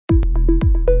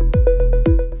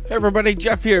Hey everybody,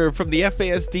 Jeff here from the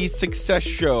FASD Success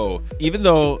Show. Even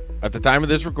though at the time of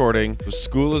this recording,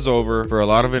 school is over for a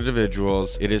lot of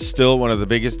individuals, it is still one of the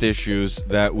biggest issues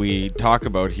that we talk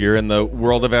about here in the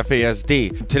world of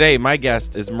FASD. Today, my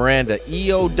guest is Miranda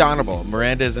Eodanable.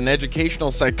 Miranda is an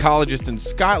educational psychologist in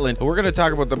Scotland. We're going to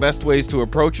talk about the best ways to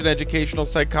approach an educational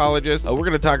psychologist. We're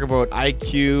going to talk about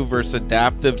IQ versus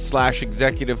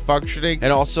adaptive/executive functioning,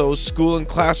 and also school and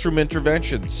classroom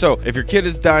intervention. So if your kid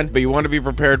is done, but you want to be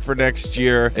prepared for next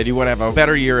year and you want to have a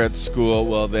better year at school,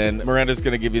 well then Miranda's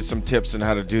going to give you some tips on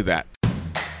how to do that.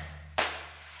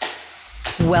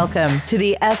 Welcome to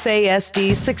the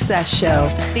FASD Success Show,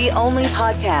 the only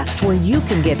podcast where you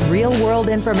can get real-world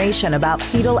information about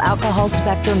fetal alcohol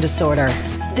spectrum disorder.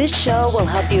 This show will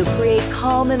help you create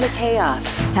calm in the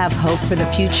chaos, have hope for the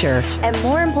future, and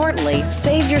more importantly,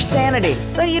 save your sanity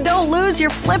so you don't lose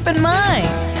your flippin' mind.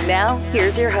 Now,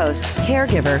 here's your host,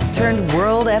 caregiver turned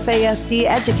world FASD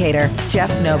educator, Jeff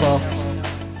Noble.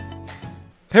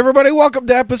 Hey everybody, welcome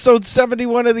to episode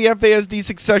 71 of the FASD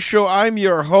Success Show. I'm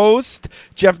your host,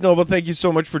 Jeff Noble. Thank you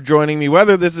so much for joining me.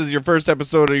 Whether this is your first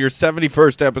episode or your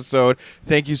 71st episode,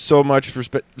 thank you so much for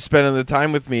spending the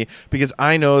time with me, because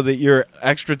I know that your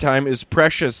extra time is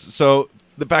precious. So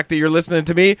the fact that you're listening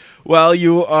to me while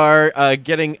you are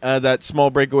getting that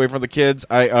small break away from the kids,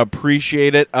 I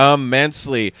appreciate it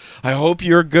immensely. I hope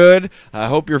you're good. I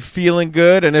hope you're feeling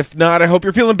good. And if not, I hope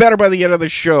you're feeling better by the end of the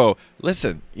show.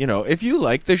 Listen, if you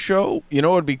like the show,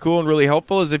 what would be cool and really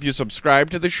helpful is if you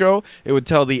subscribe to the show. It would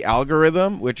tell the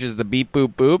algorithm, which is the beep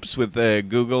boop boops with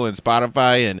Google and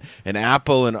Spotify and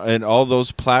Apple and all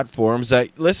those platforms, that,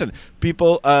 listen,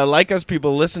 people like us,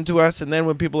 people listen to us, and then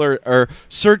when people are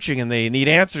searching and they need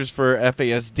answers for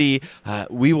FASD,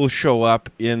 we will show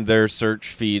up in their search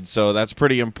feed. So that's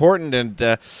pretty important. And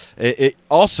it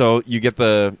also, you'll get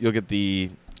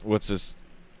the what's this?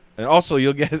 And also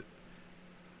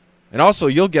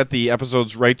you'll get the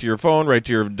episodes right to your phone, right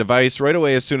to your device, right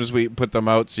away as soon as we put them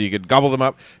out, so you could gobble them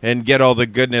up and get all the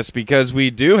goodness, because we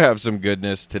do have some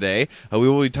goodness today. We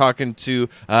will be talking to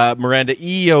Miranda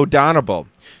Eodanable.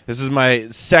 This is my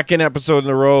second episode in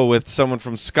a row with someone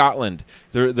from Scotland.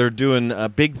 They're doing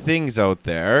big things out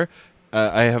there.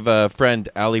 I have a friend,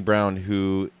 Ali Brown,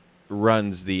 who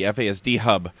runs the FASD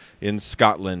hub in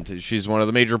Scotland. She's one of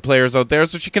the major players out there,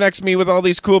 so she connects me with all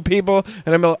these cool people,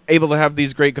 and I'm able to have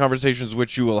these great conversations,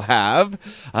 which you will have.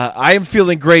 I am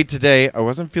feeling great today. I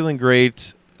wasn't feeling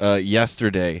great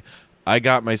yesterday. I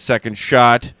got my second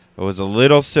shot. I was a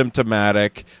little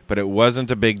symptomatic, but it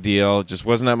wasn't a big deal. It just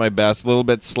wasn't at my best, a little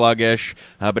bit sluggish.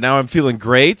 But now I'm feeling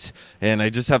great, and I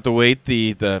just have to wait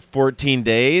the 14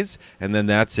 days, and then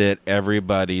that's it.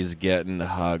 Everybody's getting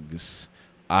hugs.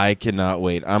 I cannot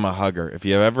wait. I'm a hugger. If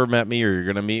you've ever met me or you're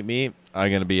going to meet me,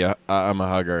 I'm a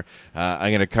hugger.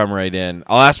 I'm going to come right in.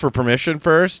 I'll ask for permission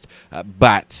first,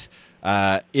 but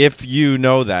if you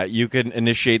know that, you can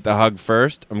initiate the hug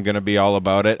first. I'm going to be all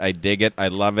about it. I dig it. I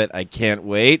love it. I can't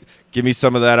wait. Give me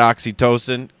some of that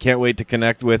oxytocin. Can't wait to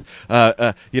connect with,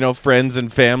 friends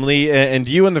and family and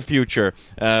you in the future.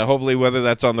 Hopefully, whether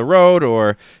that's on the road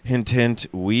or hint,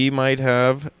 we might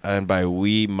have, and by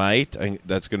we might,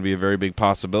 that's going to be a very big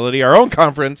possibility. Our own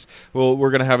conference, we're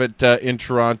going to have it in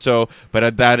Toronto,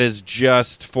 but that is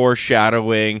just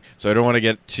foreshadowing, so I don't want to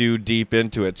get too deep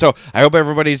into it. So I hope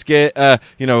everybody's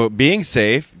being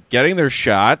safe, getting their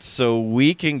shots, so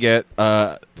we can get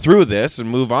through this and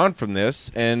move on from this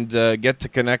and get to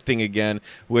connecting again,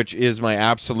 which is my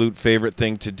absolute favorite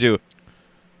thing to do.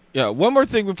 Yeah, one more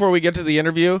thing before we get to the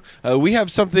interview. We have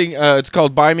something, it's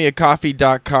called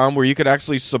buymeacoffee.com, where you could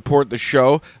actually support the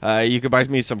show. You could buy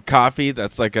me some coffee.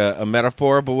 That's like a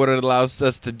metaphor, but what it allows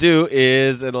us to do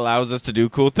is it allows us to do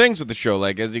cool things with the show.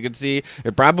 Like, as you can see,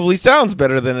 it probably sounds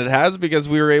better than it has because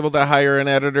we were able to hire an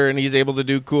editor and he's able to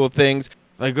do cool things.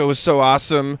 Like, it was so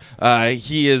awesome.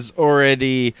 He is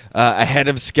already ahead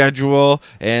of schedule,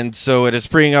 and so it is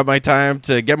freeing up my time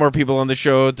to get more people on the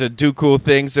show to do cool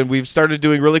things, and we've started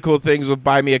doing really cool things with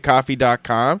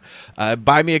buymeacoffee.com.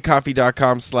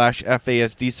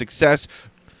 Buymeacoffee.com/FASD Success.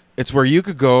 It's where you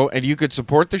could go and you could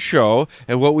support the show,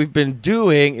 and what we've been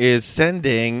doing is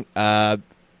sending our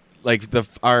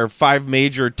 5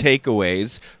 major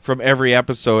takeaways from every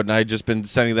episode, and I've just been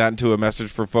sending that into a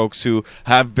message for folks who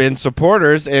have been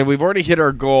supporters, and we've already hit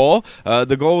our goal.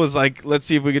 The goal was let's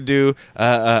see if we could do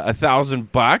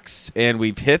 $1,000, and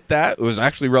we've hit that. It was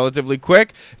actually relatively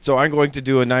quick, so I'm going to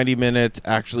do a 90-minute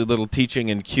actually little teaching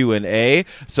and Q&A.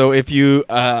 So if you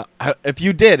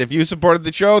supported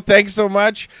the show, thanks so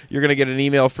much. You're going to get an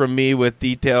email from me with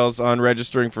details on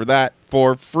registering for that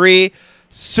for free.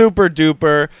 super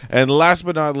duper. And last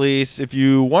but not least, if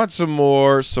you want some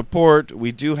more support,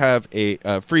 we do have a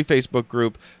free Facebook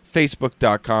group,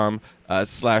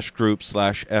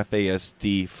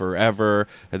 facebook.com/group/FASD forever.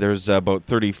 There's about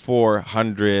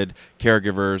 3,400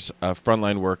 caregivers,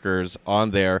 frontline workers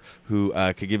on there who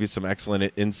could give you some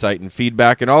excellent insight and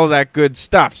feedback and all of that good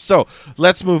stuff. So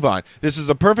let's move on. This is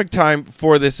the perfect time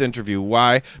for this interview.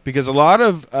 Why? Because a lot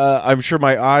of, I'm sure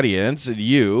my audience and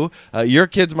your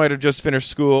kids might have just finished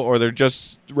school or they're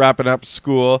just wrapping up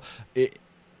school.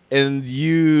 And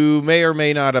you may or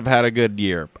may not have had a good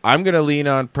year. I'm going to lean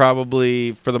on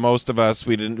probably, for the most of us,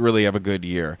 we didn't really have a good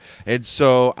year. And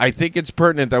so I think it's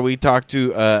pertinent that we talk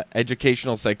to an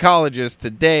educational psychologist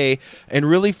today and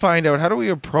really find out, how do we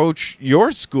approach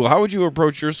your school? How would you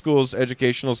approach your school's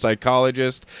educational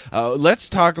psychologist? Let's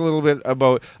talk a little bit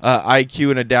about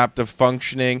IQ and adaptive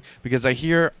functioning, because I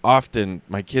hear often,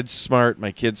 my kid's smart,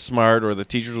 or the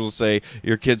teachers will say,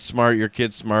 your kid's smart,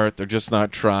 they're just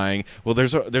not trying. Well,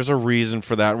 there's a reason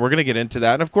for that. And we're going to get into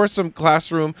that. And of course, some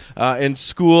classroom and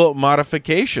school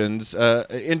modifications,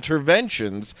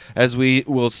 interventions, as we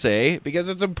will say, because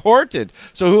it's important.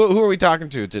 So who are we talking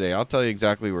to today? I'll tell you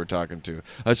exactly who we're talking to.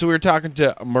 So we're talking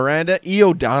to Miranda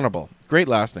Eodanable. Great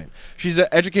last name. She's an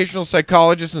educational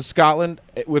psychologist in Scotland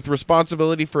with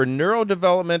responsibility for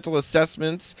neurodevelopmental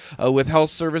assessments with health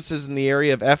services in the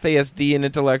area of FASD and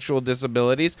intellectual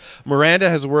disabilities. Miranda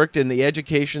has worked in the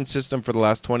education system for the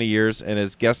last 20 years and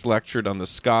has guest lectured on the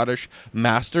Scottish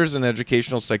Masters in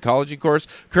Educational Psychology course.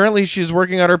 Currently, she's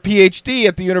working on her PhD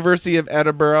at the University of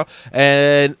Edinburgh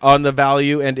and on the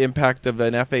value and impact of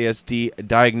an FASD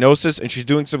diagnosis. And she's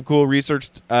doing some cool research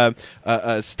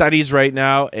studies right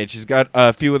now, and she's got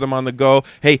a few of them on the go.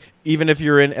 Hey, even if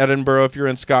you're in Edinburgh, if you're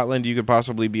in Scotland, you could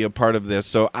possibly be a part of this.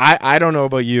 So I don't know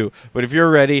about you, but if you're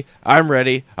ready, I'm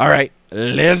ready. All right,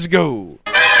 let's go.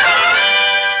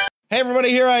 Hey, everybody,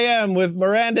 here I am with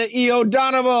Miranda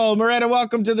Eodanable. Miranda,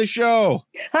 welcome to the show.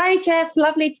 Hi, Jeff.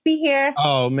 Lovely to be here.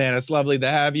 Oh, man, it's lovely to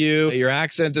have you. Your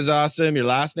accent is awesome. Your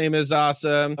last name is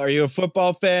awesome. Are you a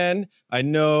football fan? I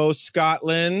know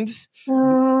Scotland.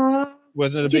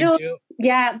 Wasn't it a big deal?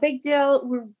 Yeah, big deal.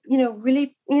 We're,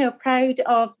 really, proud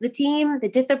of the team. They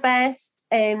did their best.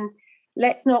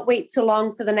 Let's not wait so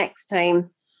long for the next time.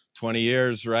 20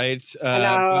 years, right?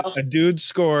 A dude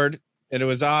scored, and it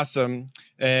was awesome,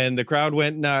 and the crowd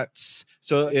went nuts.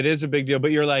 So it is a big deal.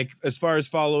 But you're like, as far as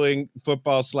following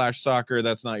football/soccer,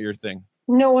 that's not your thing.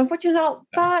 No, unfortunately not.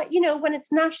 But, when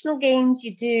it's national games,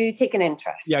 you do take an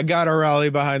interest. Yeah, gotta rally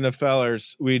behind the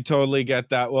fellers. We totally get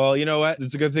that. Well, you know what?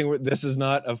 It's a good thing this is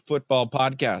not a football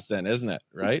podcast then, isn't it?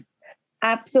 Right?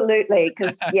 Absolutely.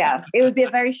 Because, it would be a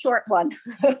very short one.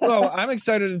 Well, I'm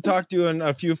excited to talk to you on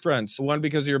a few fronts. One,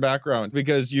 because of your background,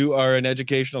 because you are an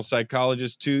educational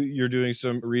psychologist. Two, you're doing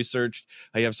some research.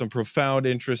 I have some profound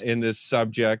interest in this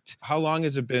subject. How long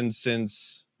has it been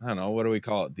since, I don't know, what do we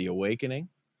call it? The awakening?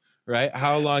 Right?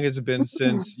 How long has it been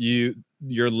since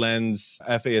your lens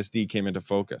FASD came into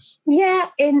focus? Yeah,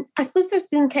 and I suppose there's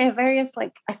been kind of various,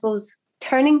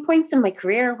 turning points in my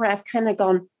career where I've kind of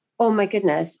gone, oh my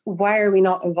goodness, why are we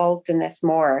not involved in this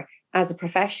more as a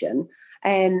profession?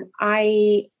 And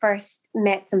I first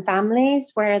met some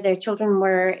families where their children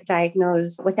were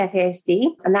diagnosed with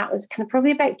FASD, and that was kind of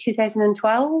probably about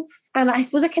 2012. And I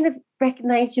suppose I kind of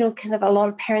recognized, a lot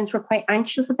of parents were quite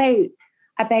anxious about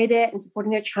it and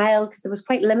supporting their child because there was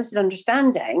quite limited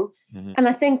understanding. Mm-hmm. And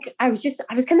I think I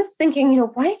was kind of thinking,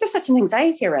 why is there such an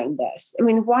anxiety around this? I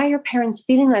mean, why are parents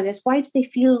feeling like this? Why do they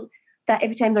feel that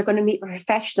every time they're going to meet a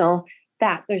professional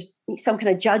that there's some kind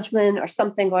of judgment or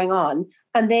something going on?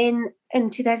 And then in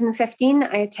 2015,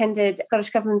 I attended Scottish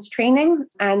Government's training,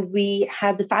 and we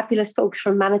had the fabulous folks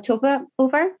from Manitoba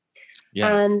over.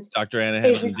 Yeah, and Dr. Anna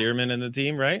Dearman and the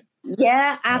team, right?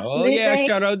 Yeah, absolutely. Oh, yeah,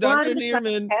 shout out Dr.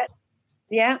 Dearman.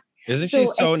 Yeah. Isn't she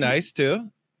so nice too?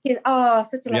 Such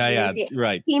a lovely lady.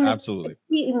 Right. Absolutely.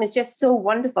 The team was just so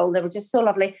wonderful. They were just so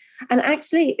lovely. And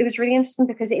actually, it was really interesting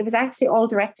because it was actually all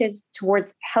directed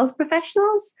towards health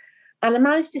professionals. And I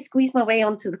managed to squeeze my way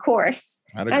onto the course,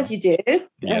 as you do.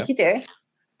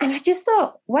 And I just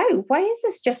thought, wow, why is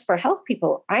this just for health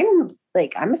people? I'm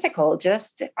a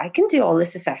psychologist. I can do all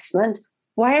this assessment.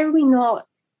 Why are we not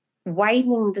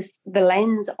widening the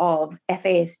lens of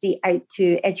FASD out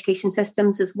to education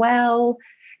systems as well?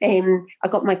 I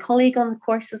got my colleague on the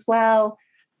course as well.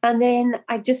 And then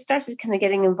I just started kind of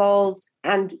getting involved,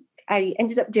 and I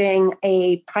ended up doing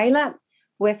a pilot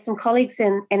with some colleagues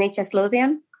in NHS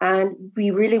Lothian, and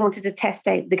we really wanted to test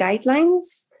out the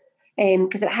guidelines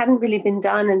because it hadn't really been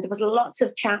done. And there was lots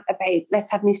of chat about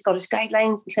let's have new Scottish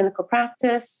guidelines in clinical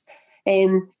practice.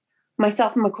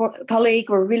 myself and my colleague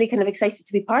were really kind of excited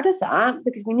to be part of that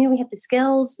because we knew we had the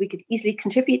skills, we could easily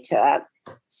contribute to it.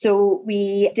 So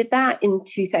we did that in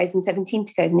 2017,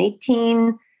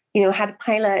 2018, had a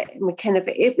pilot, and we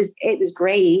it was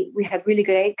great. We had really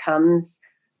good outcomes.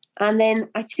 And then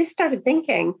I just started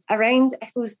thinking around, I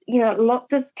suppose,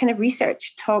 lots of kind of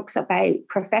research talks about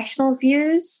professional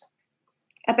views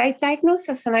about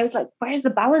diagnosis. And I was like, where's the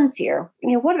balance here?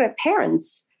 What about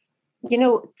parents?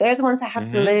 They're the ones that have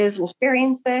to live and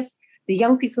experience this. The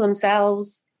young people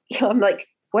themselves, I'm like,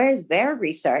 where's their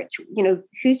research?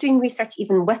 Who's doing research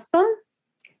even with them?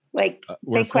 Like,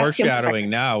 we're foreshadowing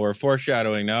now. We're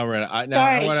foreshadowing now.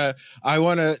 I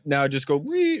want to now just go.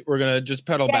 We're gonna just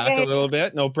pedal back a little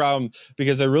bit. No problem,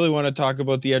 because I really want to talk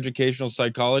about the educational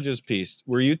psychologist piece.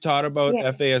 Were you taught about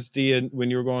FASD when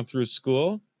you were going through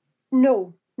school?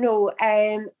 No.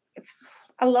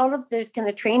 A lot of the kind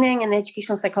of training in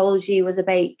educational psychology was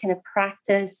about kind of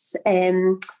practice, how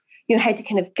to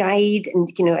kind of guide and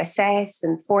assess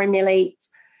and formulate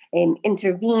and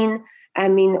intervene. I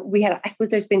mean, I suppose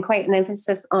there's been quite an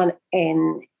emphasis on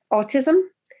autism,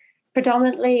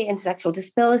 predominantly intellectual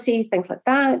disability, things like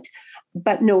that.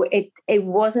 But no, it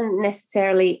wasn't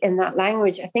necessarily in that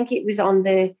language. I think it was on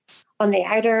the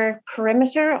outer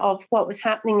perimeter of what was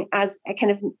happening as a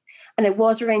kind of, and it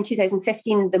was around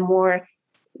 2015,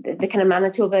 the kind of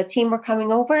Manitoba team were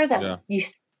coming over that you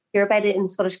hear about it in the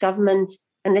Scottish government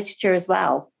and literature as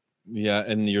well. Yeah,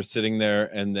 and you're sitting there,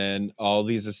 and then all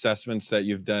these assessments that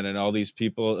you've done, and all these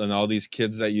people, and all these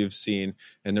kids that you've seen,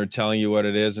 and they're telling you what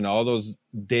it is, and all those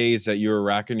days that you were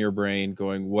racking your brain,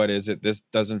 going, "What is it? This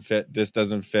doesn't fit. This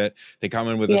doesn't fit." They come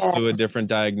in with a slew of different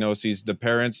diagnoses. The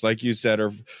parents, like you said,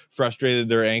 are frustrated.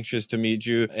 They're anxious to meet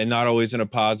you, and not always in a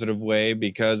positive way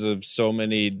because of so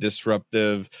many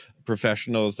disruptive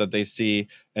professionals that they see,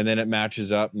 and then it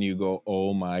matches up, and you go,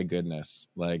 "Oh my goodness!"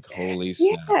 Like, holy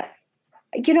snap. Yeah.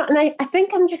 And I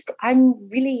think I'm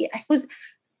really, I suppose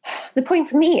the point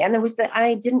for me, and it was that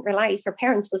I didn't realize for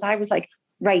parents, was I was like,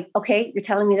 right, okay, you're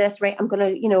telling me this, right? I'm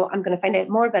going to find out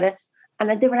more about it. And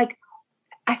they were like,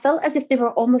 I felt as if they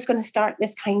were almost going to start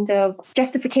this kind of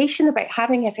justification about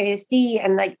having FASD,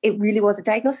 and like, it really was a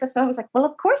diagnosis. And I was like, well,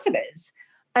 of course it is.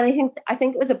 And I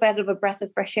think it was a bit of a breath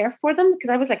of fresh air for them,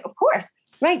 because I was like, of course,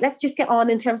 right, let's just get on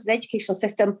in terms of the educational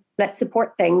system. Let's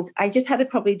support things. I just had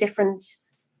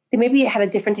maybe it had a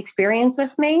different experience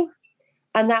with me.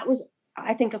 And that was,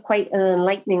 I think, quite an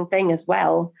enlightening thing as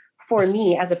well for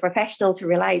me as a professional to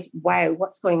realize, wow,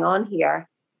 what's going on here?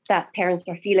 That parents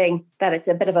are feeling that it's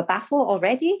a bit of a battle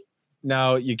already.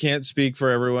 Now, you can't speak for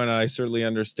everyone. I certainly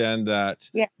understand that.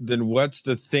 Yeah. Then what's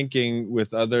the thinking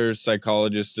with other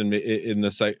psychologists in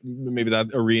maybe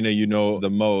that arena the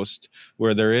most,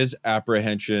 where there is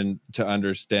apprehension to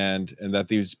understand, and that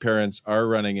these parents are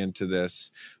running into this?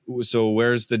 So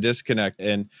where's the disconnect?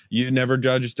 And you never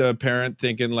judged a parent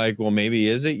thinking like, well, maybe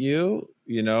is it you?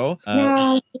 Yeah.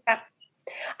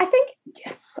 I think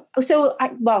so.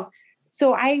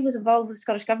 So I was involved with the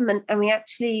Scottish Government, and we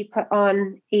actually put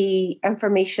on a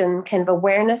information kind of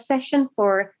awareness session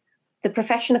for the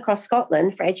profession across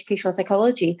Scotland for educational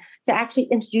psychology to actually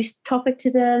introduce the topic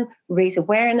to them, raise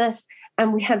awareness.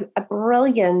 And we had a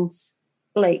brilliant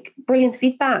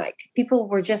feedback. People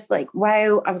were just like,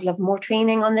 wow, I would love more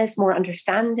training on this, more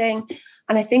understanding.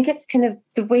 And I think it's kind of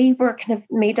the way we're kind of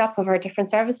made up of our different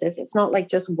services. It's not like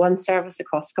just one service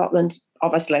across Scotland,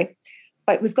 obviously.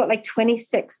 But we've got like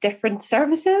 26 different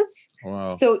services.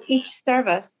 Wow. So each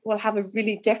service will have a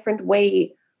really different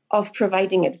way of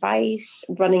providing advice,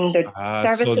 running their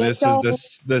services. So this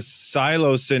is the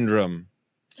silo syndrome,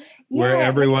 where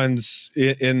everyone's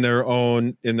in their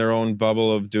own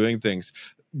bubble of doing things,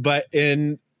 but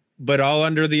all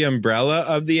under the umbrella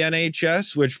of the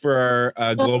NHS, which for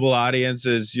our global audience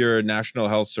is your National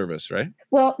Health Service, right?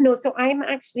 Well, no. So I'm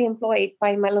actually employed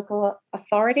by my local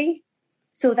authority.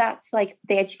 So that's like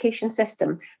the education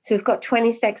system. So we've got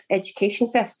 26 education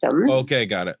systems. Okay,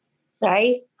 got it.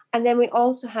 Right. And then we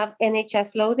also have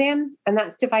NHS Lothian, and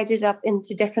that's divided up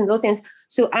into different Lothians.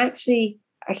 So actually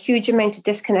a huge amount of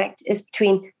disconnect is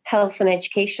between health and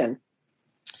education.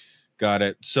 Got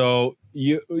it. So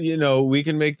we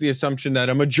can make the assumption that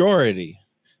a majority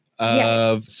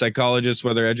of psychologists,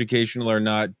 whether educational or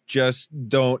not, just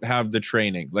don't have the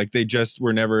training. Like they just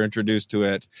were never introduced to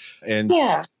it. And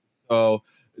so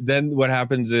then what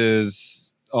happens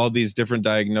is all these different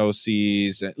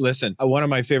diagnoses. Listen, one of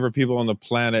my favorite people on the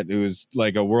planet, who's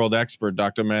like a world expert,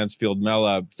 Dr. Mansfield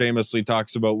Mella, famously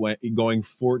talks about going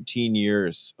 14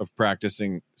 years of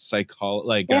practicing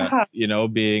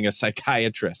being a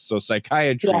psychiatrist. So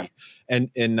psychiatry and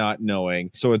not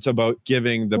knowing. So it's about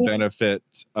giving the benefit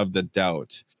of the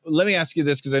doubt. let me ask you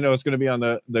this, because I know it's going to be on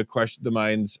the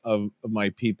minds of my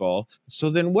people. So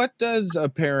then what does a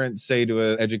parent say to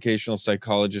an educational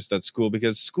psychologist at school?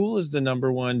 Because school is the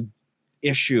number one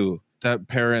issue that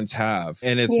parents have,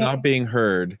 and it's not being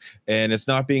heard, and it's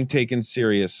not being taken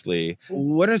seriously.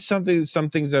 What are some things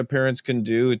that parents can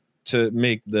do to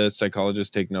make the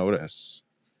psychologist take notice?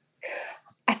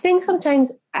 I think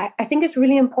sometimes, I think it's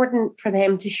really important for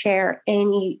them to share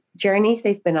any journeys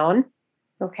they've been on.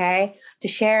 Okay. To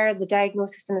share the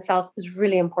diagnosis in itself is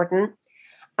really important.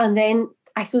 And then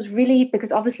I suppose really,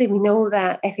 because obviously we know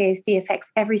that FASD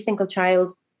affects every single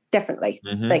child differently.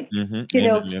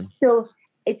 So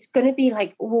it's going to be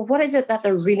like, well, what is it that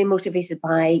they're really motivated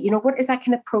by? What is that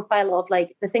kind of profile of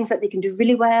like the things that they can do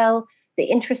really well, the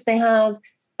interests they have,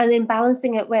 and then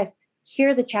balancing it with, here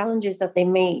are the challenges that they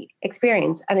may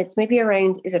experience. And it's maybe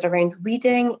is it around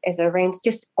reading? Is it around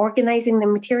just organizing the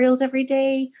materials every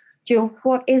day?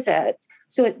 What is it?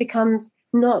 So it becomes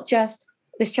not just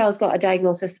this child's got a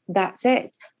diagnosis, that's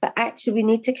it. But actually we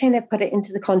need to kind of put it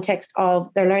into the context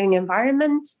of their learning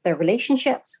environment, their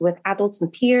relationships with adults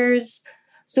and peers.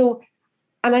 So,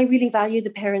 and I really value the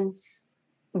parents'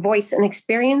 voice and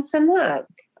experience in that,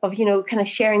 of, kind of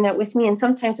sharing that with me. And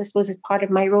sometimes I suppose as part of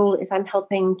my role is I'm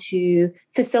helping to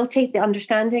facilitate the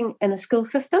understanding in a school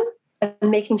system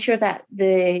and making sure that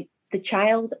the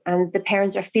child and the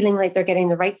parents are feeling like they're getting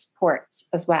the right supports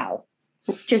as well.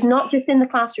 Not just in the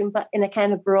classroom, but in a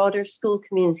kind of broader school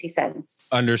community sense.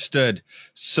 Understood.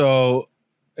 So,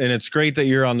 and it's great that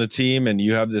you're on the team and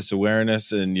you have this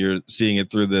awareness and you're seeing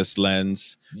it through this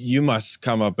lens. You must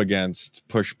come up against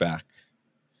pushback.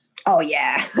 Oh,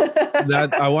 yeah.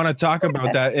 That I want to talk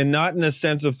about that, and not in the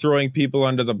sense of throwing people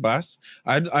under the bus.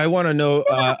 I want to know,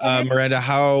 Miranda,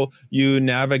 how you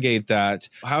navigate that.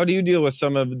 How do you deal with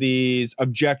some of these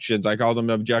objections? I call them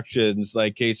objections,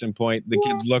 like case in point, the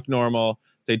kids look normal,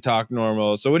 they talk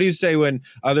normal. So what do you say when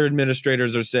other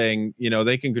administrators are saying,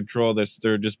 they can control this,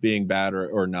 they're just being bad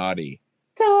or naughty?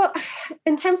 So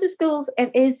in terms of schools, it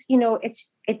is,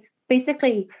 it's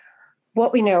basically,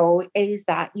 what we know is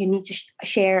that you need to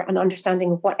share an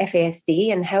understanding of what FASD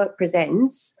and how it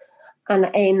presents.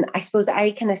 And I suppose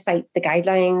I kind of cite the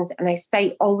guidelines and I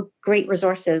cite all the great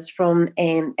resources from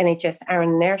NHS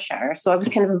Aaron and Ayrshire. So I was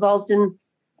kind of involved in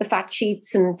the fact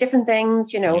sheets and different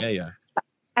things,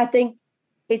 I think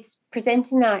it's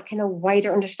presenting that kind of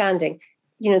wider understanding.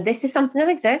 This is something that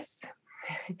exists.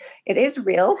 It is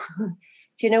real,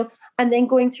 and then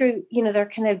going through, their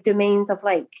kind of domains of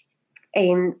like,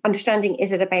 understanding,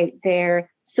 is it about their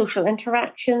social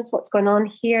interactions, what's going on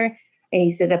here?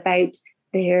 Is it about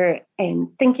their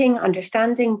thinking,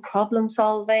 understanding, problem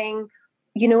solving?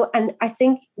 And I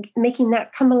think making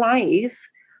that come alive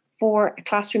for a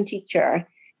classroom teacher,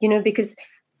 because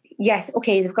yes,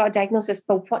 okay, they've got a diagnosis,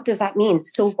 but what does that mean?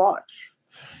 So what?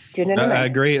 Do you know what I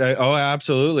mean? Agreed.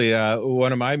 Absolutely.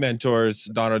 One of my mentors,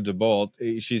 Donna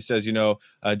DeBolt, she says,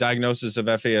 a diagnosis of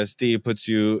FASD puts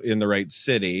you in the right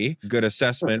city. Good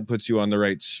assessment puts you on the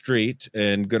right street,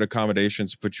 and good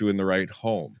accommodations put you in the right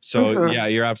home. So yeah,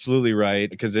 you're absolutely right,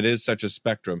 because it is such a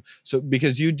spectrum. So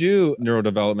because you do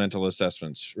neurodevelopmental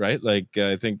assessments, right? Like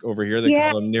I think over here they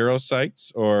call them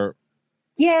neuropsychs or.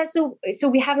 Yeah. So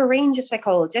we have a range of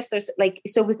psychologists. There's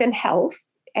within health,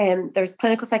 there's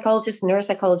clinical psychologists,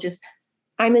 neuropsychologists.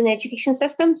 I'm in the education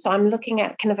system, so I'm looking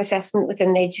at kind of assessment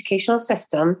within the educational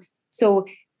system. So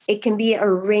it can be a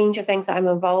range of things that I'm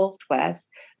involved with.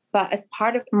 But as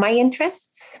part of my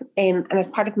interests and as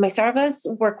part of my service,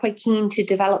 we're quite keen to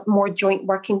develop more joint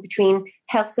working between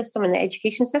health system and the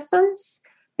education systems,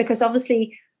 because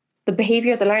obviously the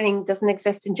behaviour, the learning doesn't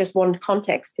exist in just one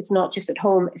context. It's not just at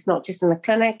home. It's not just in the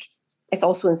clinic. It's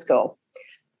also in school.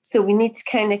 So we need to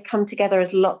kind of come together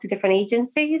as lots of different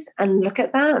agencies and look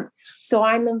at that. So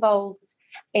I'm involved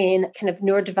in kind of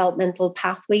neurodevelopmental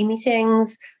pathway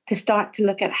meetings to start to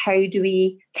look at how do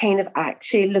we kind of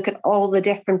actually look at all the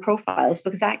different profiles,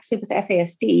 because actually with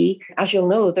FASD, as you'll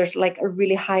know, there's like a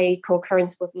really high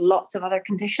co-occurrence with lots of other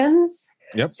conditions.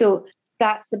 Yep. So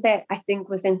that's the bit, I think,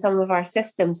 within some of our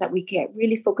systems that we get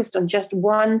really focused on just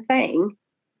one thing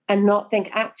and not think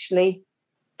actually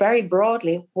very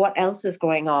broadly, what else is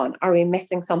going on? Are we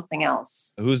missing something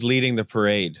else? Who's leading the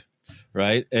parade,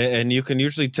 right? And you can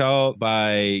usually tell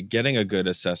by getting a good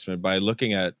assessment, by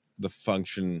looking at the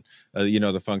function,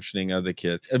 the functioning of the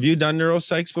kid. Have you done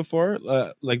neuropsychs before,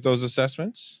 like those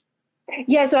assessments?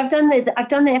 Yeah, so I've done the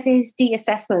FASD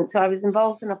assessment. So I was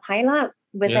involved in a pilot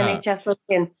with NHS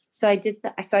Lothian. So I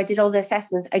did all the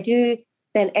assessments. I do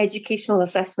then educational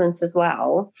assessments as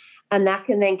well, and that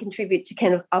can then contribute to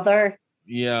kind of other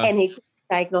NHS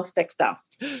diagnostic stuff.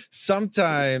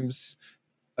 Sometimes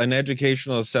an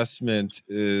educational assessment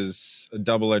is a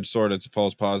double-edged sword. It's a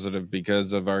false positive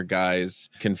because of our guys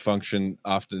can function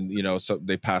often, so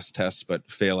they pass tests but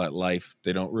fail at life.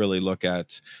 They don't really look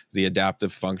at the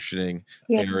adaptive functioning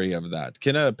area of that.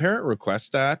 Can a parent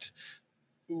request that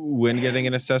when getting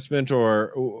an assessment,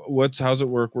 or how's it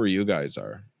work where you guys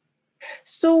are?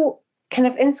 So kind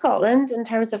of in Scotland, in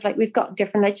terms of we've got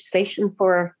different legislation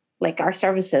for our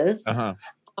services.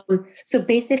 So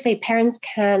basically parents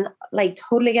can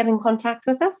totally get in contact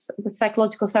with us, with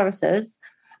psychological services,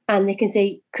 and they can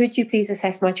say, could you please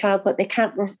assess my child? But they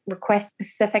can't request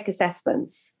specific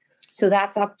assessments. So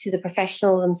that's up to the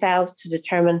professional themselves to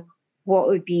determine what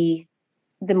would be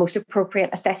the most appropriate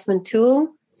assessment tool.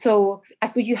 So I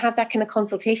suppose you have that kind of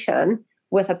consultation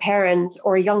with a parent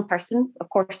or a young person, of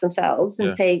course, themselves,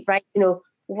 and say, right,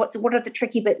 what are the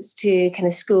tricky bits to kind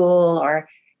of school, or,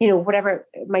 whatever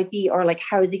it might be, or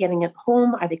how are they getting at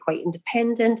home? Are they quite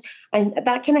independent? And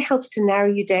that kind of helps to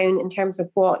narrow you down in terms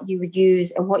of what you would use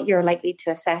and what you're likely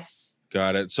to assess.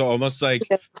 Got it. So almost like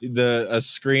a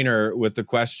screener with the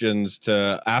questions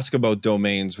to ask about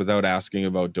domains without asking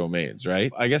about domains,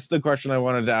 right? I guess the question I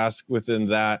wanted to ask within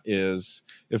that is,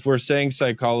 if we're saying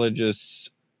psychologists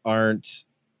aren't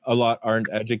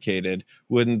educated,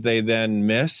 wouldn't they then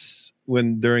miss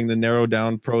during the narrow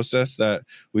down process that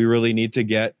we really need to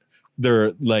get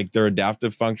their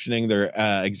adaptive functioning, their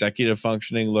executive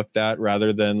functioning looked at,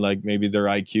 rather than maybe their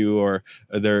IQ or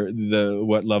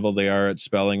what level they are at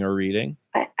spelling or reading?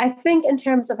 I think in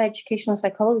terms of educational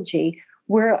psychology,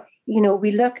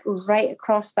 we look right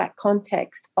across that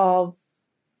context of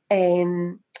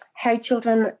how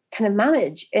children kind of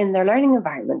manage in their learning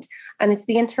environment. And it's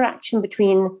the interaction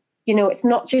between, it's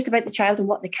not just about the child and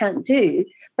what they can't do,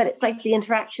 but it's the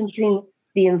interaction between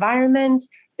the environment,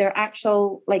 their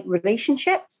actual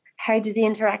relationships. How do they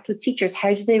interact with teachers?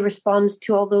 How do they respond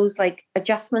to all those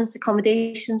adjustments,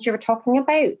 accommodations you were talking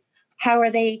about? How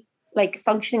are they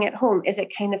functioning at home? Is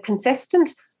it kind of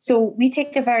consistent? So we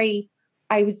take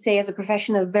I would say as a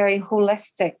profession, a very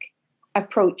holistic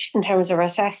approach in terms of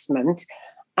assessment.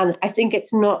 And I think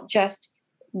it's not just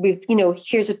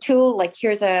here's a tool,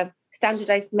 here's a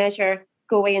standardized measure,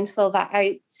 go away and fill that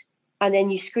out. And then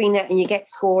you screen it and you get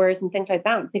scores and things like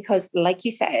that. Because like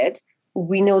you said,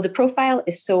 we know the profile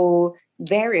is so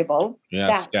variable.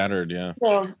 Yeah, scattered, yeah.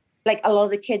 A lot of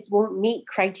the kids won't meet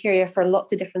criteria for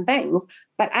lots of different things.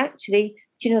 But actually,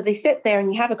 they sit there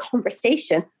and you have a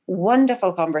conversation,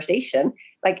 wonderful conversation.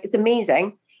 It's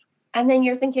amazing. And then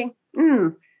you're thinking,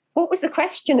 what was the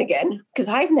question again? Because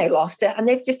I've now lost it. And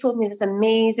they've just told me this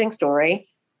amazing story.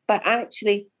 But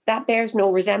actually, that bears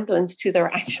no resemblance to their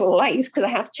actual life, because I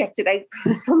have checked it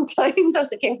out sometimes. I was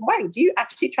thinking, wow, do you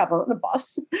actually travel on a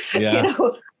bus? Yeah.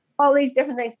 All these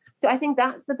different things. So I think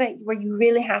that's the bit where you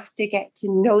really have to get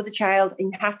to know the child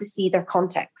and you have to see their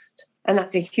context. And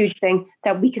that's a huge thing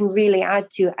that we can really add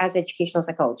to as educational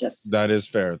psychologists. That is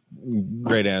fair.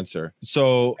 Great answer.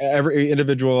 So every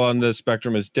individual on the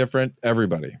spectrum is different,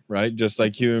 everybody, right? Just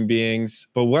like human beings.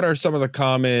 But what are some of the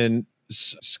common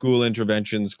school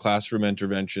interventions, classroom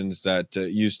interventions that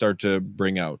you start to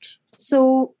bring out?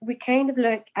 So we kind of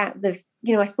look at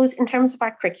I suppose in terms of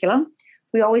our curriculum,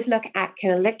 we always look at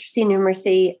kind of literacy,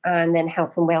 numeracy, and then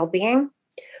health and well-being.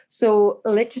 So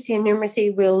literacy and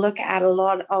numeracy, we'll look at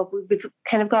we've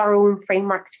kind of got our own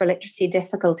frameworks for literacy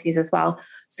difficulties as well.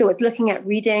 So it's looking at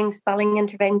reading, spelling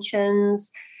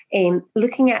interventions,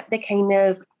 looking at the kind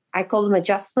of, I call them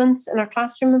adjustments in our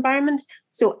classroom environment.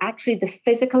 So actually the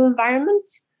physical environment,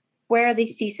 where are they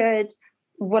seated?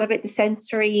 What about the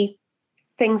sensory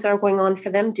things that are going on for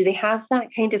them? Do they have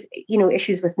that kind of,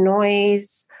 issues with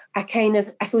noise? I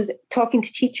suppose talking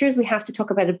to teachers, we have to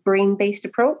talk about a brain-based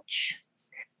approach,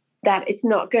 that it's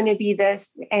not going to be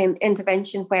this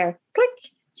intervention where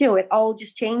click, it all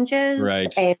just changes.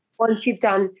 Right. Once you've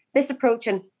done this approach,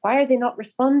 and why are they not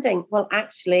responding? Well,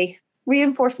 actually,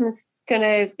 reinforcement's going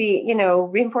to be,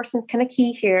 reinforcement's kind of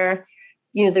key here.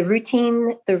 The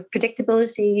routine, the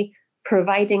predictability,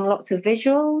 providing lots of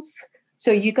visuals.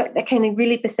 So you got that kind of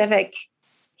really specific,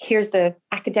 here's the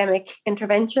academic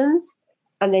interventions,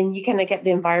 and then you kind of get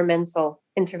the environmental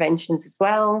interventions as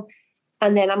well.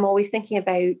 And then I'm always thinking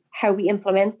about how we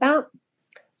implement that.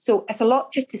 So it's a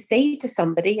lot just to say to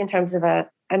somebody in terms of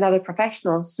another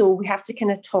professional. So we have to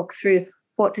kind of talk through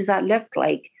what does that look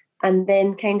like, and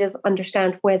then kind of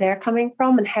understand where they're coming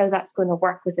from and how that's going to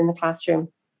work within the classroom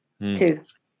too.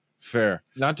 Fair.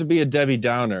 Not to be a Debbie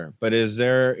Downer, but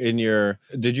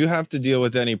did you have to deal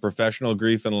with any professional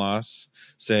grief and loss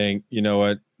saying, you know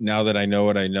what, now that I know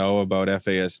what I know about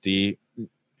FASD,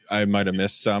 I might have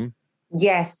missed some?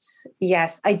 Yes,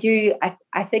 I do.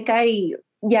 I think I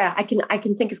yeah, I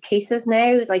can think of cases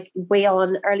now, like way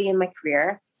on early in my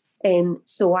career.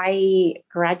 So I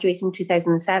graduated in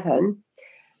 2007.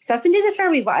 So I've been doing this for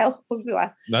a wee while.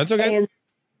 That's okay.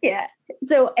 Yeah.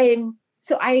 So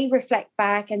I reflect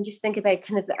back and just think about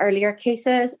kind of the earlier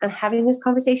cases and having those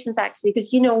conversations actually,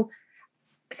 because,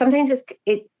 sometimes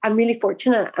I'm really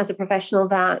fortunate as a professional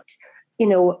that,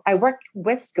 I work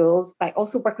with schools, but I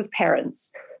also work with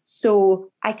parents. So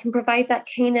I can provide that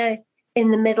kind of in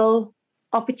the middle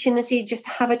opportunity just to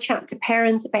have a chat to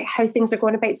parents about how things are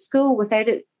going about school without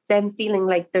them feeling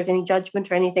like there's any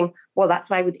judgment or anything. Well, that's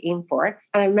what I would aim for.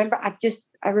 And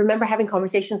I remember having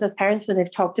conversations with parents where they've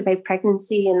talked about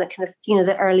pregnancy and the kind of,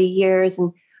 the early years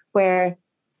and where,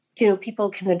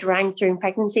 people kind of drank during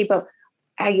pregnancy. But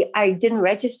I didn't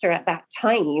register at that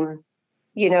time,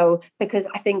 because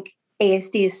I think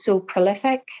ASD is so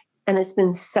prolific and it's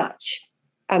been such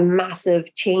a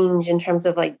massive change in terms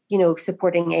of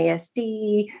supporting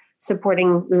ASD,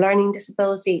 supporting learning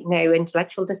disability, now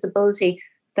intellectual disability,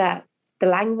 that the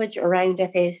language around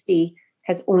FASD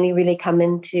has only really come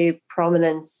into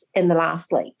prominence in the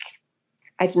last,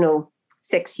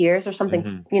 6 years or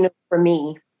something, for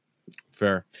me.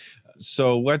 Fair.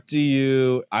 So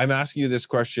I'm asking you this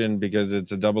question because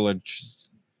it's a double-edged.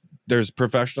 There's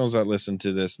professionals that listen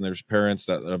to this and there's parents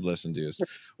that have listened to this.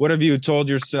 What have you told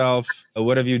yourself?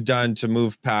 What have you done to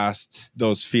move past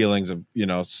those feelings of,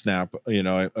 snap,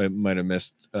 I might have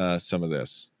missed some of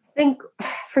this? I think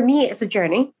for me, it's a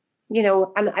journey,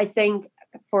 and I think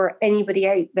for anybody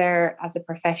out there as a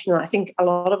professional, I think a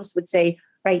lot of us would say,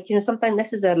 right, something,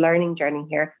 this is a learning journey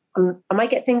here. I might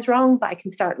get things wrong, but I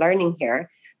can start learning here.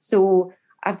 So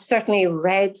I've certainly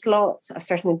read lots. I've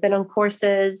certainly been on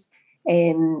courses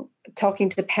and talking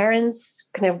to parents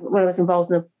kind of when I was involved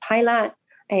in a pilot.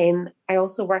 I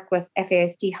also work with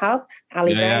FASD Hub,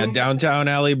 Ali Brown. Yeah, downtown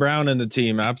Ali Brown and the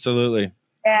team. Absolutely.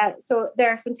 Yeah, so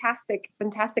they're fantastic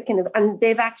kind of, and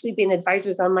they've actually been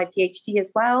advisors on my PhD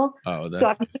as well. So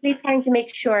I'm really trying to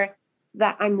make sure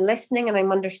that I'm listening and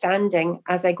I'm understanding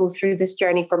as I go through this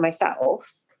journey for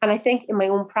myself. And I think in my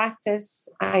own practice,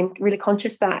 I'm really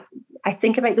conscious that I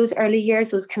think about those early years,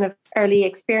 those kind of early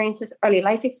experiences, early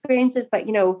life experiences, but,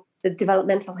 the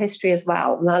developmental history as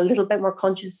well. I'm a little bit more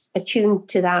conscious, attuned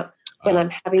to that when I'm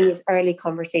having these early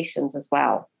conversations as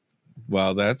well.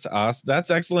 Well, that's awesome. That's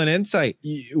excellent insight.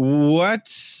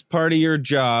 What part of your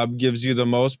job gives you the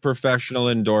most professional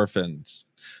endorphins?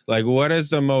 Like, what is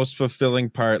the most fulfilling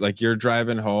part? Like, you're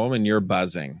driving home and you're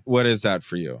buzzing. What is that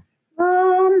for you?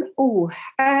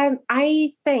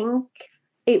 I think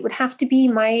it would have to be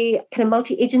my kind of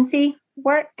multi-agency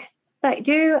work that I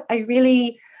do. I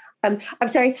really, I'm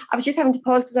sorry, I was just having to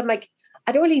pause because I'm like,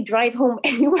 I don't really drive home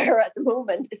anywhere at the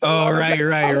moment.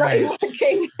 Right.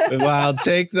 Well,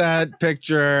 take that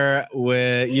picture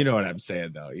with, you know what I'm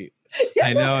saying, though.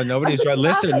 I know nobody's right.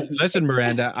 Listen,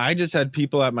 Miranda, I just had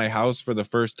people at my house for the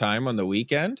first time on the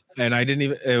weekend and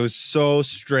it was so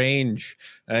strange,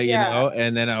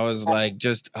 and then I was like,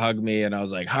 just hug me. And I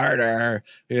was like, harder,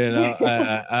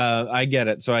 I get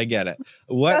it. So I get it.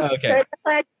 What? Okay. Sorry,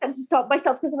 I had to stop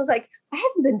myself because I was like, I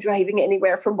haven't been driving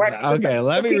anywhere from work. Okay.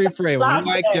 Let me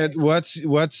reframe.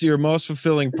 What's your most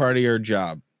fulfilling part of your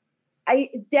job?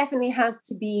 It definitely has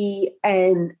to be,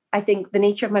 I think, the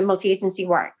nature of my multi-agency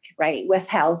work, right, with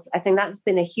health. I think that's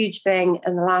been a huge thing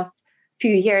in the last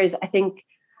few years. I think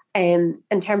in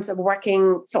terms of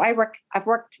working, so I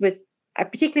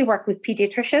particularly work with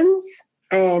pediatricians,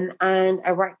 and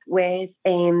I work with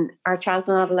our child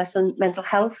and adolescent mental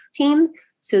health team.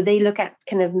 So they look at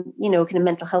kind of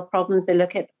mental health problems. They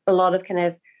look at a lot of kind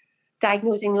of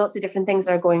diagnosing lots of different things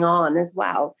that are going on as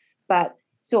well.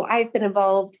 So I've been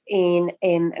involved in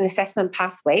an assessment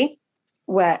pathway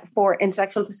for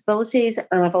intellectual disabilities,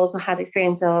 and I've also had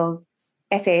experience of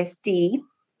FASD,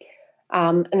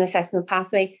 an assessment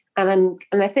pathway. And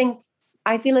I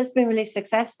feel it's been really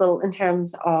successful in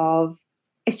terms of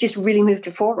it's just really moved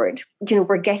it forward.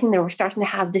 We're getting there. We're starting to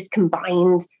have this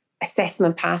combined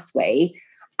assessment pathway,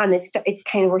 and it's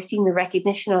kind of, we're seeing the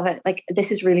recognition of it. Like, this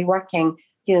is really working.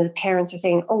 The parents are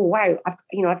saying, oh, wow, I've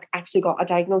actually got a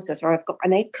diagnosis, or I've got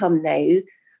an outcome now.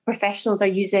 Professionals are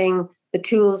using the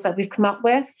tools that we've come up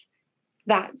with.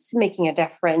 That's making a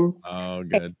difference. Oh,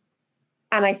 good.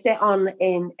 And I sit on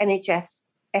an NHS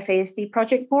FASD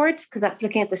project board because that's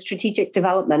looking at the strategic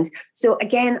development. So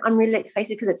again, I'm really excited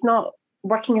because it's not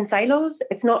working in silos.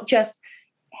 It's not just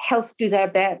health do their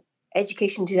bit,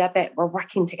 education do their bit. We're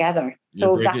working together.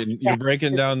 So you're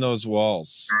breaking down those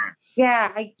walls.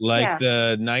 Yeah.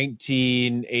 The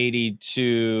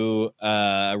 1982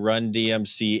 Run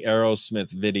DMC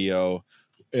Aerosmith video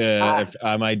If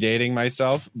am I dating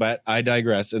myself? But I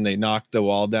digress. And they knocked the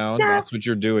wall down. No. That's what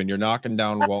you're doing. You're knocking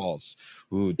down walls.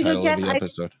 Ooh, title Jeff, of the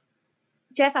episode.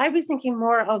 Jeff, I was thinking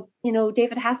more of,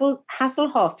 David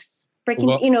Hasselhoff's breaking,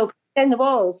 Well, down the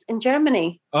walls in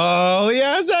Germany. oh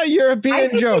yeah, that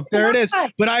European joke. There it is.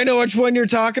 But I know which one you're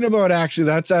talking about.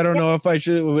 Actually, I don't know if I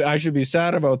should be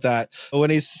sad about that. When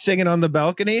he's singing on the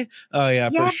balcony. Oh yeah,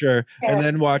 for sure. And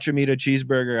then watch him eat a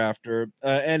cheeseburger after.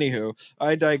 Anywho,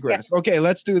 I digress. Yeah. Okay,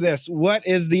 let's do this. What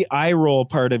is the eye roll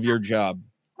part of your job?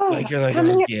 Like you're like,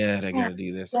 oh yeah, I gotta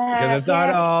do this because it's not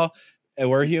all.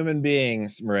 We're human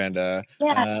beings, Miranda.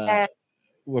 Yeah.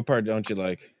 What part don't you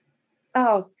like?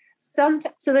 Oh.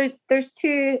 There's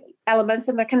two elements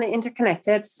and they're kind of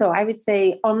interconnected. So I would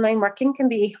say online working can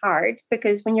be hard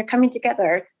because when you're coming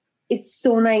together, it's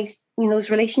so nice,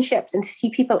 those relationships and to see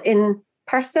people in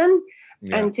person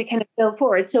and to kind of build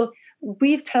forward. So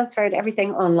we've transferred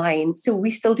everything online. So we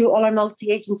still do all our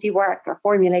multi-agency work, our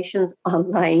formulations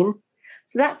online.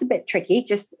 So that's a bit tricky,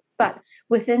 but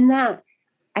within that,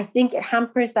 I think it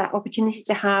hampers that opportunity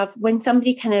to have when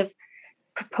somebody kind of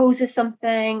proposes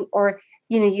something or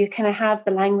you kind of have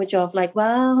the language of like,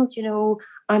 well,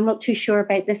 I'm not too sure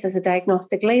about this as a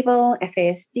diagnostic label,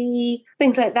 FASD,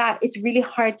 things like that. It's really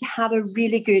hard to have a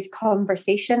really good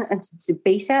conversation and to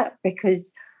debate it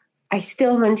because I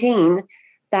still maintain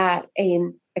that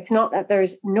it's not that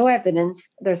there's no evidence,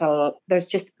 there's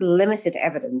just limited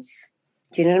evidence.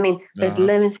 Do you know what I mean? There's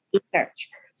limited research.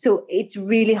 So it's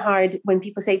really hard when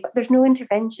people say, but there's no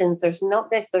interventions, there's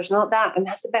not this, there's not that. And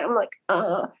that's the bit I'm like,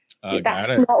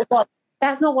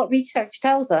 that's not what research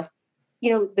tells us.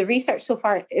 The research so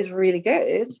far is really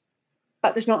good,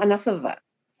 but there's not enough of it.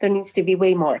 There needs to be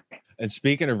way more. And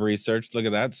speaking of research, look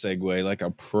at that segue, like a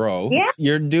pro. Yeah.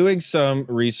 You're doing some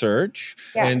research.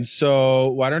 Yeah. And so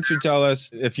why don't you tell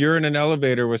us if you're in an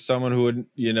elevator with someone who would,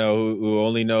 who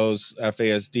only knows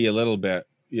FASD a little bit,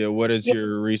 what is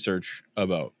your research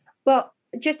about? Well,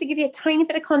 just to give you a tiny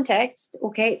bit of context,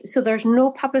 okay, so there's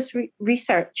no published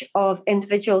research of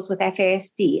individuals with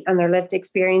FASD and their lived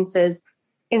experiences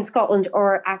in Scotland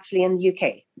or actually in the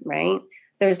UK, right?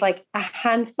 There's like a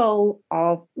handful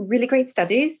of really great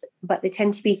studies, but they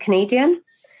tend to be Canadian.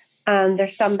 And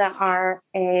there's some that are,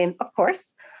 of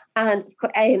course, and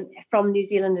from New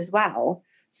Zealand as well.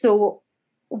 So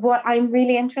what I'm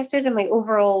really interested in, my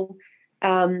overall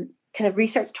kind of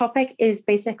research topic is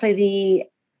basically the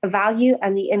value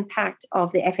and the impact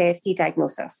of the FASD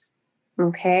diagnosis.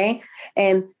 Okay.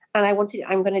 And I've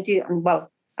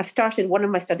started one of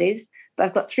my studies, but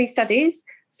I've got 3 studies.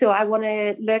 So I want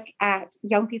to look at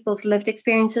young people's lived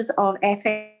experiences of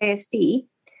FASD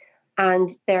and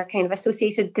their kind of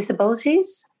associated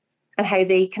disabilities and how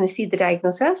they kind of see the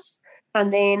diagnosis.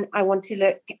 And then I want to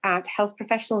look at health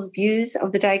professionals' views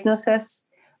of the diagnosis.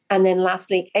 And then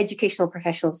lastly, educational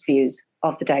professionals' views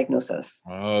of the diagnosis.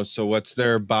 Oh, so what's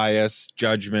their bias,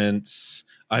 judgments,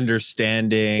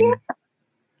 understanding?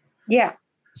 Yeah.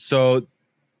 So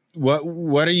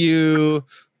what are you,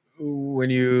 when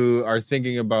you are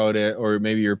thinking about it, or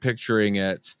maybe you're picturing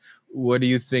it, what are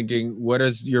you thinking? What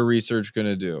is your research going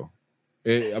to do?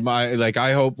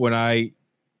 I hope when I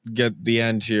get the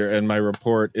end here and my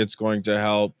report, it's going to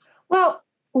help.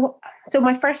 Well, so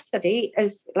my first study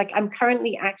is I'm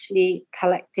currently actually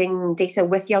collecting data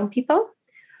with young people.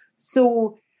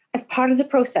 So as part of the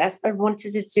process, I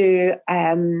wanted to do,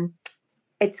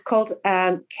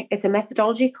 it's a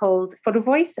methodology called Photo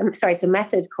Voice. It's a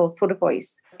method called Photo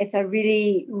Voice. It's a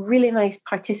really, really nice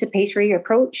participatory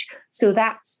approach. So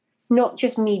that's not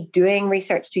just me doing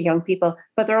research to young people,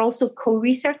 but they're also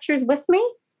co-researchers with me.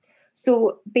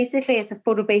 So basically, it's a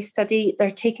photo-based study.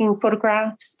 They're taking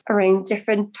photographs around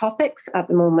different topics at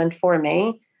the moment for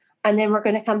me. And then we're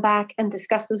going to come back and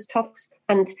discuss those topics.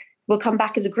 And we'll come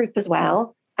back as a group as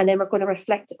well. And then we're going to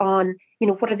reflect on,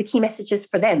 what are the key messages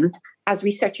for them as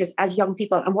researchers, as young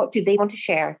people, and what do they want to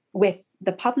share with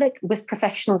the public, with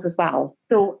professionals as well.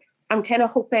 So I'm kind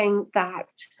of hoping that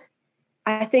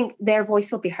I think their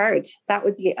voice will be heard. That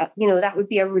would be, that would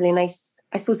be a really nice,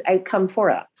 I suppose, outcome for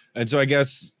it. And so I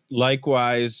guess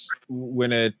likewise,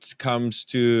 when it comes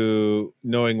to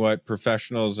knowing what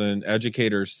professionals and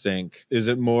educators think, is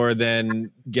it more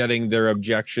than getting their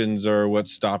objections or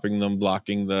what's stopping them,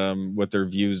 blocking them, what their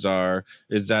views are?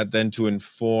 Is that then to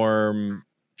inform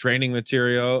training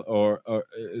material, or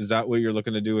is that what you're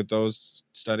looking to do with those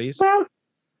studies? Well,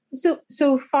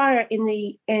 so far in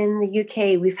the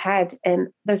UK, we've had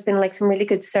there's been some really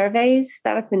good surveys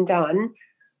that have been done.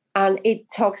 And it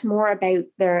talks more about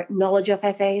their knowledge of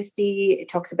FASD. It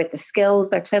talks about the skills,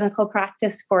 their clinical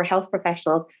practice for health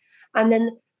professionals. And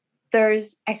then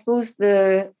there's, I suppose,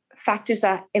 the factors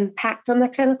that impact on their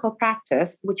clinical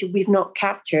practice, which we've not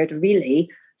captured really.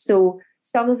 So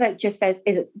some of it just says,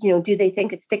 is it, do they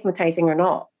think it's stigmatizing or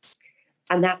not?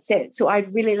 And that's it. So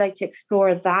I'd really like to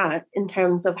explore that in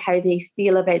terms of how they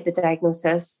feel about the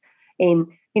diagnosis.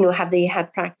 Have they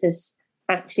had practice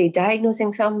actually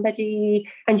diagnosing somebody,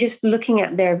 and just looking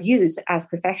at their views as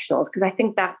professionals, because I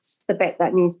think that's the bit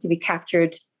that needs to be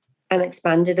captured and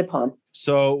expanded upon.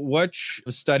 So which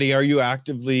study are you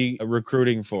actively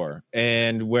recruiting for?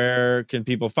 And where can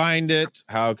people find it?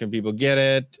 How can people get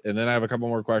it? And then I have a couple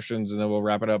more questions and then we'll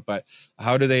wrap it up. But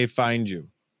how do they find you?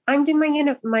 I'm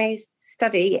doing my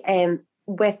study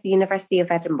with the University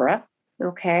of Edinburgh.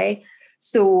 Okay.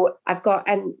 So I've got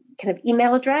a kind of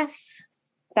email address.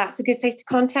 That's a good place to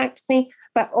contact me.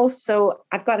 But also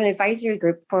I've got an advisory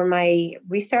group for my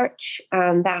research,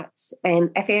 and that's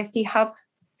FASD Hub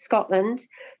Scotland.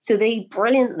 So they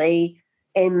brilliantly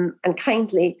and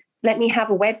kindly let me have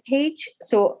a web page.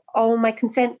 So all my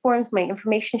consent forms, my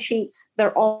information sheets,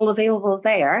 they're all available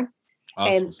there.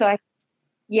 Awesome. So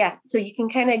you can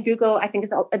kind of Google, I think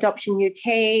it's Adoption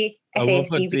UK,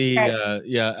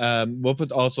 FASD. We'll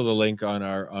put also the link on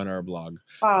our blog.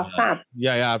 Oh, fab.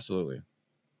 Yeah, absolutely.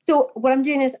 So what I'm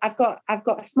doing is I've got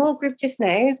a small group just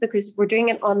now, because we're doing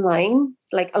it online,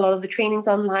 like a lot of the trainings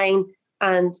online,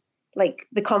 and like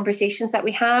the conversations that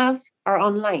we have are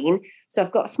online. So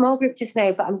I've got a small group just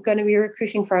now, but I'm going to be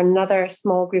recruiting for another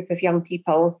small group of young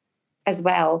people as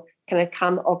well, kind of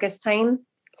come August time.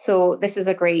 So this is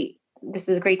a great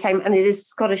time, and it is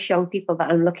Scottish young people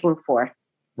that I'm looking for.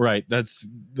 Right. That's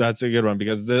a good one,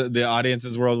 because the audience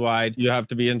is worldwide. You have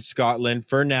to be in Scotland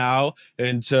for now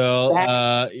until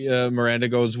Miranda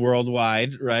goes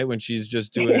worldwide, right? When she's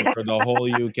just doing it for the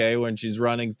whole UK, when she's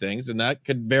running things. And that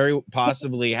could very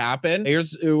possibly happen.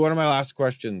 Here's one of my last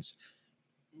questions.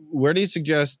 Where do you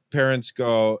suggest parents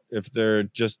go if they're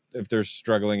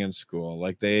struggling in school?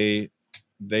 Like they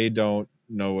don't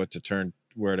know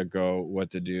where to go, what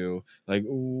to do, like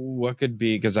what could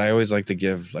be, because I always like to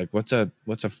give like what's a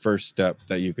first step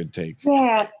that you could take?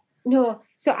 So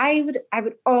I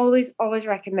would always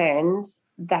recommend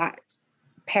that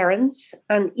parents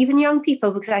and even young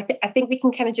people, because I think we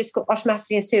can kind of just go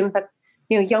automatically assume that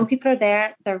young people are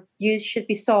there, their views should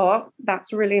be sought.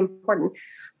 That's really important,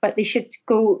 but they should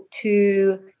go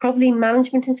to probably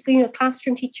management in school,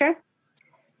 classroom teacher,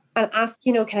 and ask,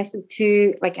 can I speak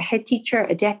to like a head teacher,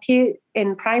 a deputy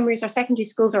in primaries or secondary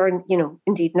schools, or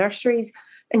indeed nurseries,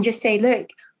 and just say, look,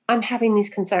 I'm having these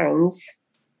concerns,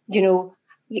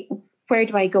 where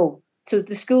do I go? So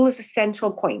the school is a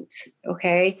central point,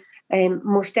 okay?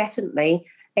 Most definitely.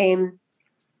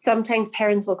 Sometimes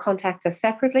parents will contact us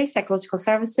separately, psychological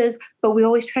services, but we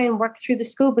always try and work through the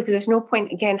school, because there's no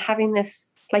point, again, having this,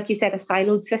 like you said, a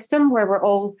siloed system where we're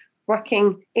all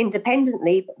working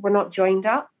independently, but we're not joined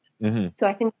up. Mm-hmm. So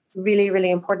I think it's really,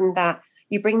 really important that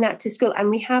you bring that to school.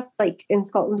 And we have, like in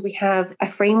Scotland, we have a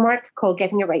framework called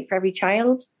Getting It Right for Every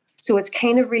Child. So it's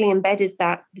kind of really embedded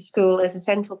that the school is a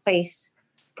central place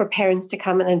for parents to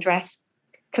come and address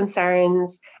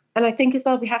concerns. And I think as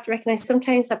well, we have to recognise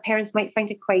sometimes that parents might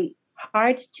find it quite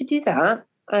hard to do that.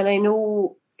 And I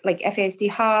know like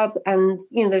FASD Hub and,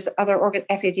 there's other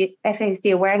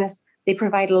FASD Awareness, they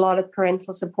provide a lot of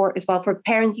parental support as well for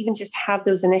parents, even just to have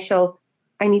those initial,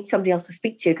 I need somebody else to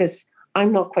speak to because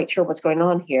I'm not quite sure what's going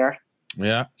on here.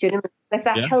 Yeah. Do you know what I mean? If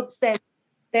that helps them,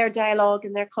 their dialogue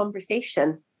and their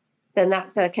conversation, then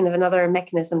that's a kind of another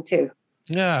mechanism too.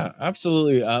 Yeah,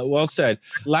 absolutely. Well said.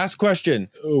 Last question.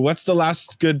 What's the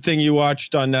last good thing you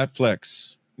watched on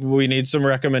Netflix? We need some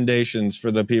recommendations for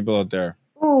the people out there.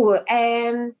 Oh,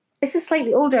 this is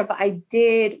slightly older, but I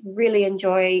did really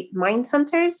enjoy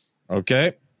Mindhunters.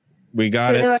 Okay. We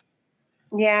got it.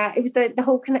 Yeah, it was the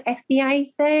whole kind of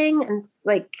FBI thing, and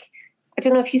like, I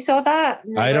don't know if you saw that.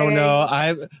 I don't know.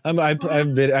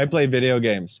 I play video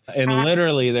games, and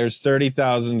literally there's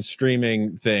 30,000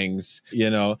 streaming things.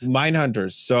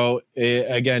 Mindhunters. So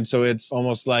so it's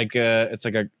almost like it's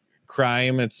like a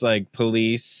crime. It's like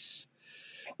police.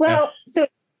 Well, so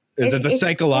is it the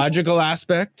psychological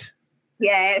aspect?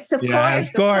 Yes, of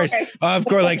course. Of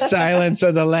course, like Silence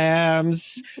of the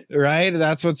Lambs, right?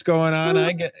 That's what's going on.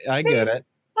 I get it.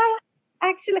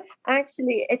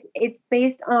 Actually, it's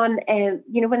based on when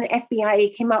the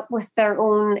FBI came up with their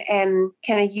own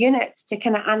kind of units to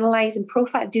kind of analyze and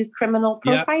do criminal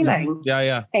profiling.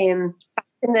 Yeah. Back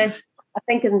in this, I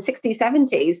think in the 60s,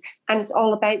 70s, and it's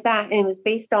all about that. And it was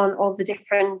based on all the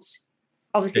different,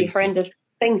 obviously horrendous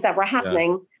things that were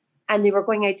happening, and they were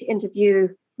going out to interview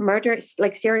murderers,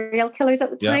 like serial killers at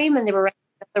the time, and they were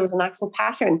there was an actual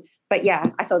pattern. But yeah,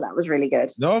 I thought that was really good.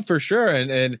 No, for sure.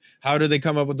 And how do they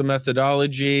come up with the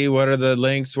methodology? What are the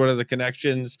links? What are the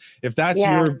connections? If that's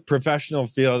your professional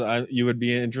field, you would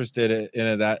be interested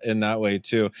in that way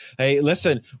too. Hey,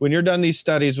 listen, when you're done these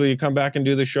studies, will you come back and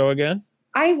do the show again?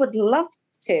 I would love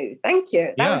to. Thank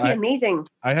you. That would be amazing.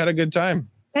 I had a good time.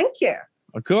 Thank you.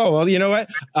 Cool. Well, you know what,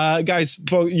 guys,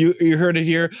 you heard it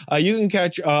here. You can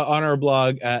catch on our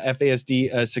blog,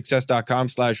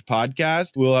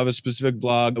 fasdsuccess.com/podcast. We'll have a specific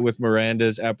blog with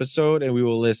Miranda's episode, and we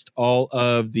will list all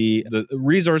of the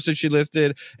resources she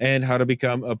listed and how to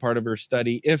become a part of her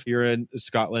study if you're in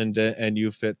Scotland and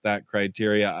you fit that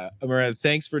criteria. Miranda,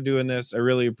 thanks for doing this. I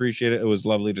really appreciate it. It was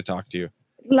lovely to talk to you.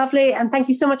 Lovely. And thank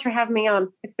you so much for having me on.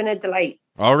 It's been a delight.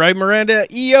 All right, Miranda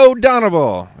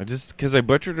Eodanable. Because I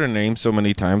butchered her name so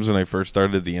many times when I first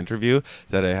started the interview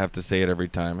that I have to say it every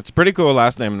time. It's a pretty cool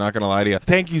last name, I'm not going to lie to you.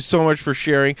 Thank you so much for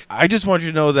sharing. I just want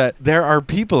you to know that there are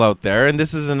people out there, and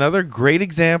this is another great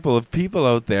example of people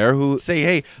out there who say,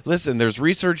 hey, listen, there's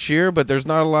research here, but there's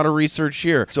not a lot of research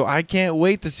here. So I can't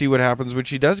wait to see what happens when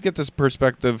she does get this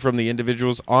perspective from the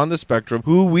individuals on the spectrum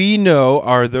who we know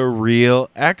are the real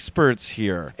experts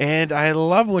here. And I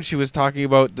love when she was talking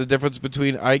about the difference between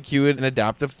IQ and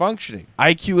adaptive functioning.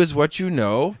 IQ is what you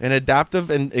know, and adaptive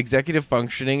and executive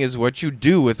functioning is what you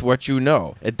do with what you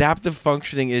know. Adaptive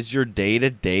functioning is your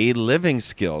day-to-day living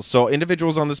skills. So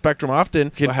individuals on the spectrum often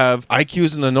can have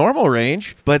IQs in the normal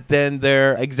range, but then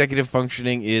their executive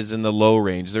functioning is in the low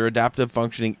range. Their adaptive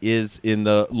functioning is in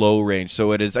the low range.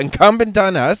 So it is incumbent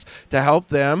on us to help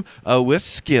them with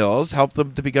skills, help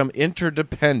them to become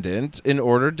interdependent in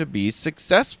order to be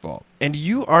successful. And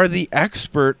you are the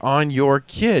expert on your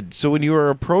kid. So when you are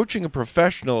approaching a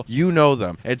professional, you know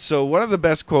them. And so one of the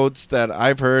best quotes that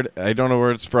I've heard, I don't know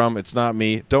where it's from, it's not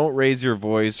me, don't raise your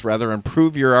voice, rather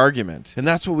improve your argument. And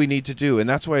that's what we need to do. And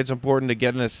that's why it's important to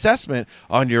get an assessment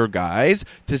on your guys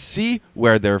to see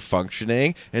where they're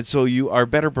functioning. And so you are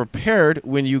better prepared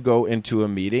when you go into a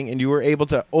meeting and you are able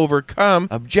to overcome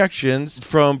objections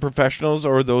from professionals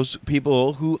or those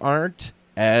people who aren't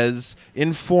as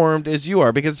informed as you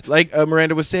are, because like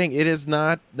Miranda was saying, it is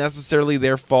not necessarily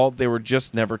their fault. They were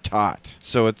just never taught.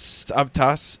 So it's up to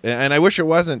us, and I wish it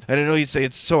wasn't. And I know you say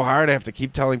it's so hard, I have to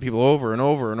keep telling people over and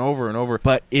over and over and over,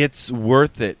 but it's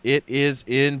worth it. It is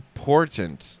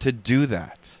important to do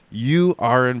that. You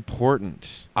are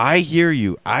important. I hear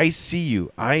you. I see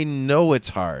you. I know it's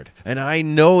hard. And I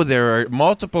know there are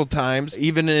multiple times,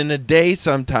 even in a day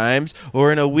sometimes,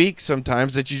 or in a week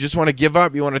sometimes, that you just want to give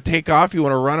up. You want to take off. You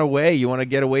want to run away. You want to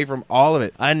get away from all of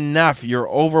it. Enough. You're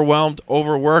overwhelmed,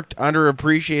 overworked,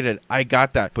 underappreciated. I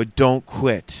got that. But don't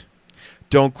quit.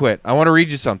 Don't quit. I want to read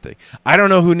you something. I don't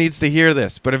know who needs to hear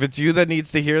this, but if it's you that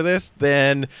needs to hear this,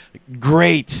 then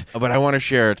great. But I want to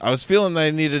share it. I was feeling that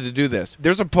I needed to do this.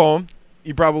 There's a poem.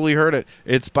 You probably heard it.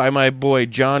 It's by my boy,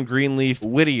 John Greenleaf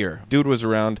Whittier. Dude was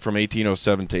around from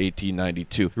 1807 to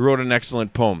 1892. He wrote an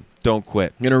excellent poem, Don't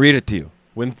Quit. I'm going to read it to you.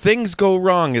 When things go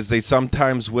wrong, as they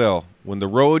sometimes will, when the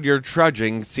road you're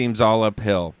trudging seems all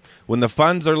uphill, when the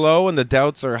funds are low and the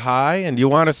doubts are high, and you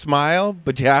want to smile,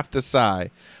 but you have to sigh,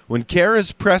 when care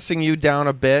is pressing you down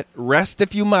a bit, rest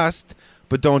if you must,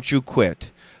 but don't you quit.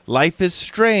 Life is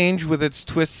strange with its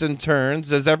twists and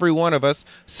turns, as every one of us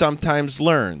sometimes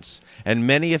learns. And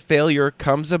many a failure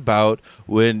comes about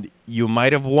when you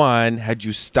might have won had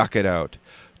you stuck it out.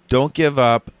 Don't give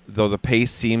up, though the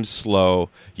pace seems slow.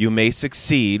 You may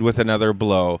succeed with another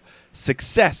blow.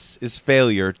 Success is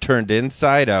failure turned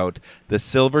inside out, the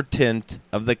silver tint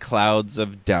of the clouds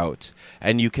of doubt.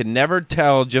 And you can never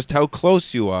tell just how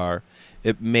close you are.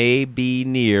 It may be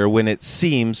near when it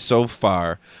seems so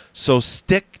far. So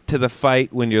stick to the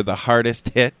fight when you're the hardest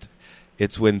hit.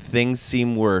 It's when things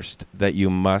seem worst that you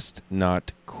must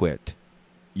not quit.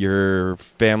 Your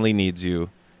family needs you.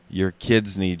 Your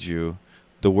kids need you.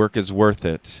 The work is worth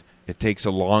it. It takes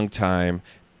a long time.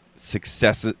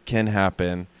 Success can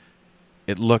happen.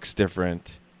 It looks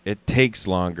different. It takes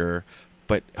longer.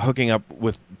 But hooking up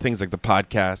with things like the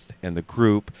podcast and the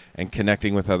group and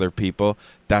connecting with other people,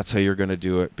 that's how you're going to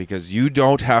do it, because you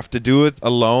don't have to do it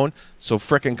alone. So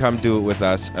frickin' come do it with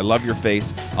us. I love your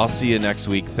face. I'll see you next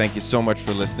week. Thank you so much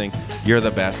for listening. You're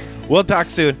the best. We'll talk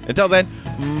soon. Until then,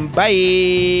 bye.